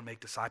 28, go and make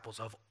disciples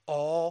of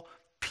all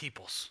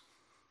peoples.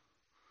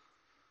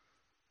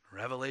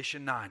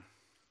 Revelation 9,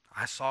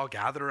 I saw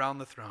gathered around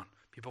the throne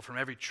people from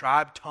every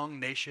tribe, tongue,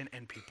 nation,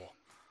 and people.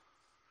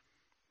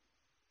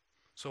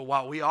 So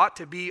while we ought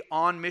to be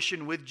on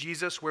mission with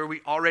Jesus where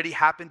we already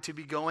happen to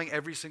be going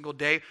every single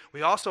day,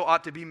 we also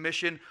ought to be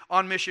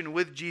on mission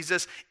with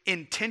Jesus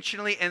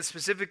intentionally and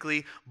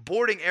specifically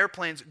boarding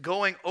airplanes,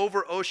 going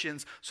over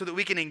oceans so that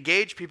we can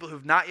engage people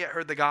who've not yet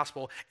heard the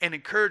gospel and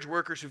encourage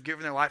workers who've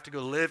given their life to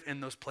go live in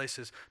those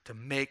places to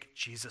make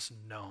Jesus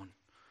known.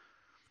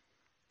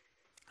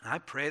 And I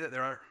pray that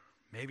there are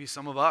maybe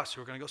some of us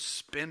who are going to go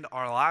spend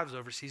our lives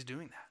overseas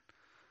doing that.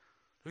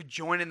 We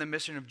join in the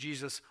mission of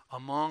Jesus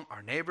among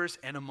our neighbors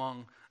and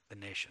among the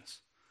nations.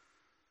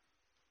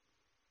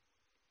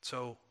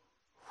 So,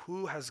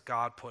 who has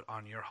God put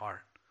on your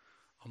heart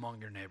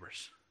among your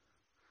neighbors?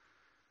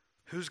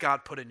 Who's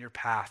God put in your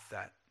path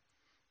that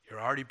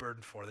you're already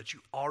burdened for, that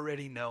you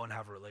already know and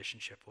have a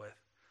relationship with,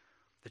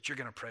 that you're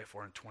going to pray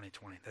for in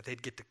 2020, that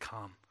they'd get to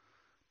come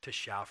to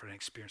Shalford and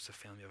experience the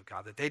family of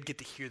God, that they'd get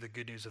to hear the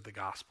good news of the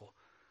gospel,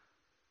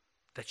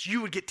 that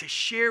you would get to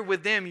share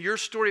with them your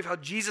story of how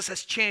Jesus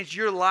has changed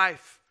your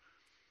life.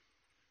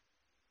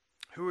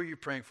 Who are you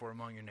praying for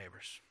among your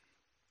neighbors?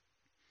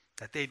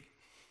 That they'd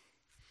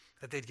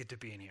get to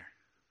be in here.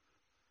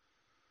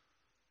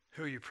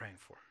 Who are you praying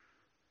for?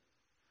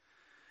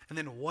 And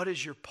then what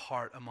is your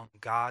part among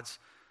God's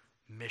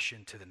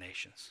mission to the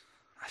nations?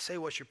 I say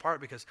what's your part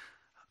because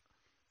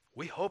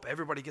we hope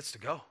everybody gets to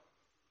go.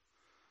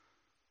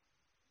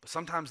 But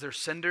sometimes there's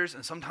senders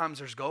and sometimes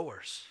there's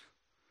goers.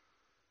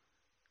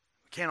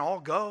 Can't all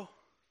go.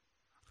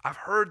 I've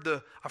heard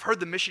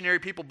the missionary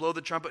people blow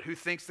the trumpet who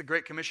thinks the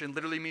Great Commission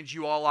literally means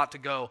you all ought to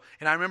go.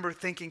 And I remember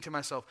thinking to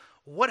myself,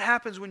 what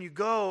happens when you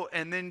go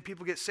and then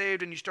people get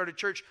saved and you start a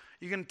church?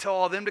 You're going to tell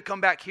all them to come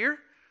back here?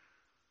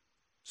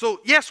 So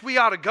yes, we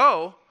ought to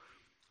go.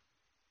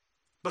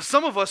 But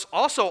some of us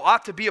also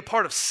ought to be a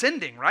part of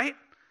sending, right?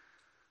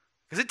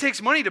 Because it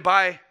takes money to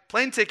buy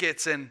plane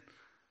tickets and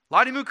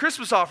Lottie Moo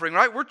Christmas offering,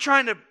 right? We're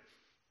trying to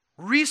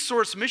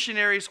resource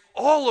missionaries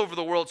all over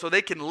the world so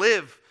they can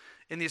live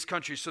in these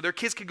countries, so their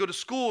kids can go to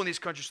school in these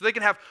countries, so they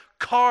can have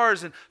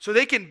cars, and so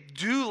they can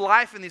do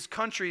life in these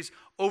countries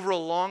over a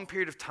long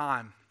period of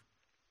time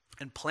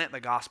and plant the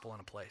gospel in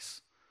a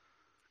place.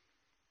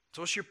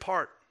 So what's your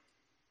part?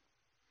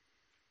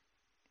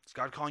 Is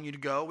God calling you to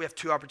go? We have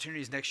 2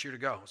 opportunities next year to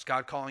go. Is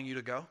God calling you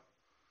to go?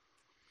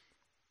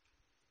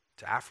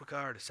 To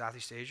Africa or to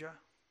Southeast Asia?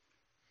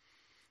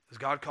 Is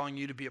God calling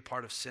you to be a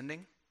part of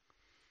sending?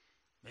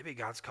 Maybe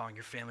God's calling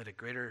your family to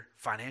greater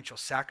financial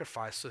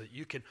sacrifice so that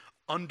you can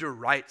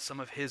underwrite some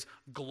of his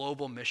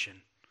global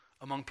mission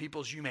among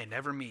peoples you may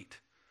never meet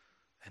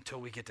until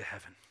we get to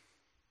heaven.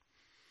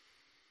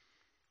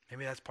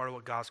 Maybe that's part of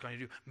what God's going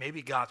to do.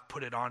 Maybe God's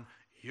put it on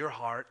your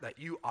heart that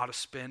you ought to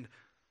spend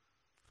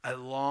a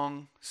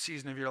long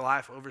season of your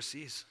life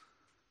overseas.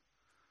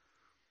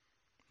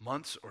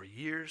 Months or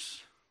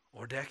years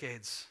or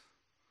decades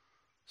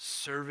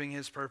serving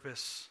his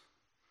purpose,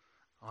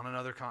 on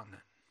another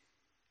continent.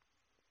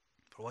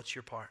 But what's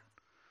your part?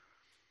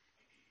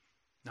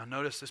 Now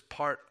notice this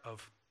part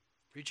of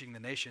reaching the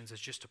nations is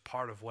just a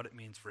part of what it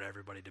means for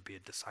everybody to be a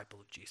disciple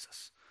of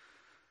Jesus.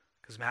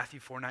 Because Matthew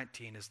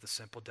 4:19 is the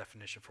simple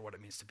definition for what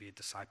it means to be a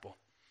disciple.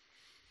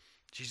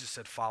 Jesus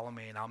said, follow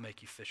me and I'll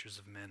make you fishers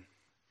of men.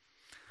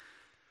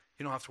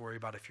 You don't have to worry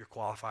about if you're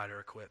qualified or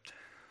equipped,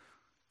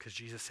 because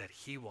Jesus said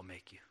he will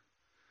make you.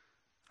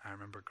 I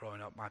remember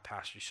growing up, my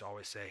pastor used to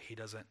always say, he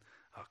doesn't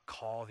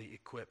call the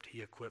equipped,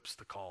 he equips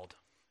the called.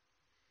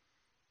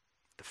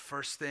 The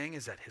first thing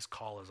is that his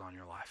call is on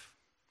your life.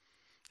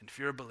 And if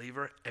you're a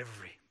believer,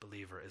 every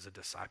believer is a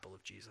disciple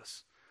of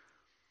Jesus.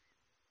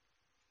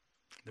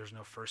 There's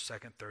no first,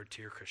 second, third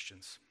tier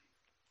Christians.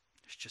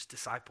 It's just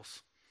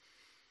disciples.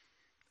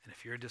 And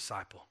if you're a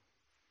disciple,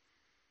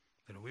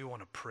 then we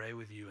want to pray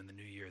with you in the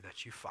new year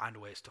that you find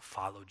ways to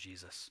follow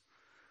Jesus.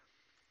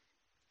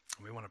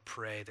 And we want to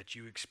pray that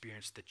you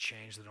experience the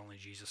change that only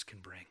Jesus can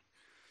bring.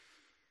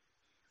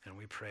 And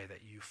we pray that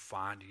you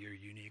find your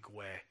unique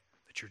way,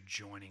 that you're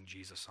joining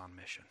Jesus on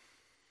mission.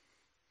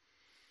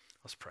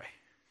 Let's pray.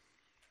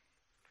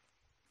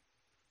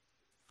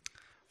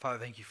 Father,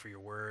 thank you for your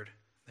word.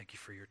 Thank you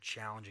for your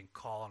challenging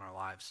call on our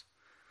lives.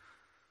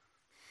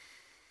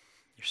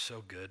 You're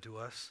so good to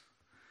us.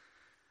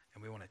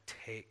 And we want to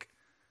take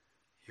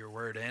your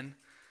word in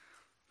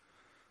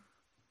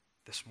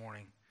this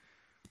morning.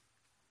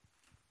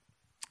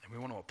 And we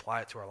want to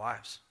apply it to our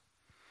lives.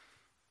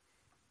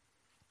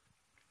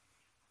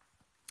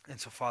 And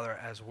so, Father,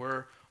 as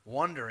we're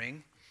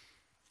wondering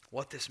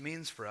what this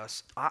means for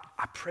us, I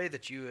pray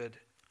that you would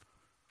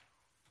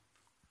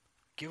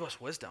give us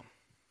wisdom.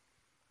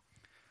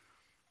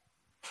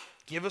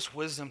 Give us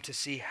wisdom to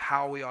see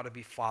how we ought to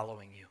be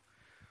following you.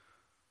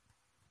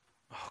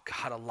 Oh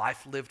God, a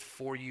life lived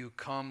for you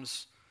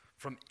comes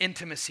from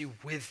intimacy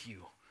with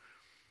you.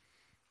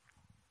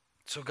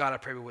 So God, I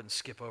pray we wouldn't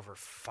skip over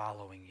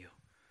following you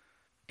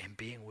and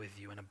being with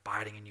you and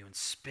abiding in you and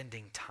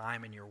spending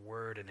time in your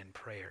word and in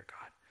prayer,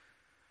 God.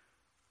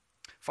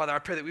 Father, I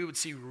pray that we would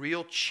see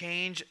real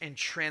change and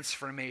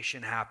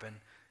transformation happen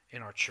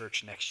in our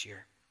church next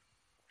year.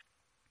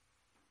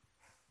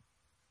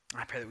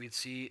 I pray that we'd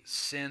see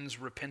sins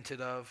repented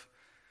of,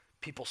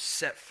 people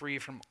set free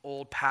from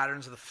old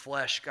patterns of the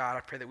flesh, God.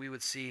 I pray that we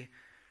would see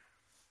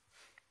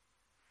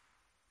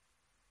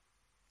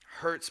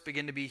hurts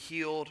begin to be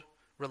healed,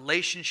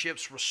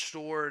 relationships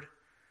restored,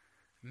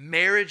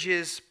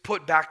 marriages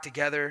put back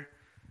together.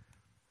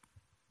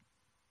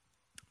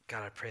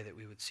 God, I pray that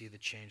we would see the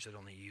change that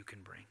only you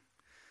can bring.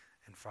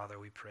 And Father,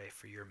 we pray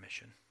for your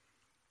mission.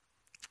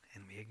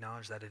 And we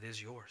acknowledge that it is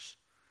yours.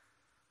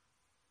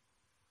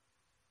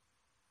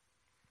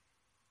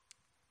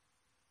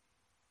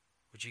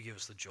 Would you give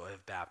us the joy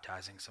of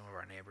baptizing some of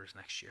our neighbors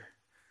next year?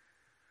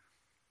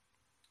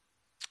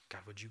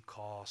 God, would you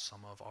call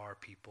some of our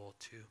people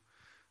to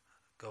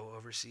go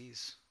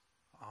overseas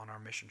on our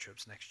mission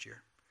trips next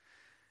year?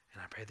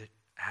 And I pray that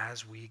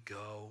as we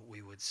go,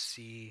 we would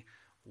see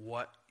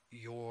what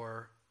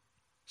your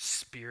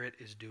Spirit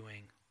is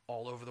doing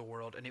all over the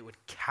world, and it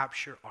would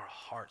capture our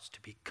hearts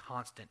to be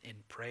constant in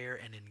prayer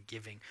and in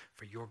giving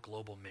for your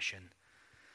global mission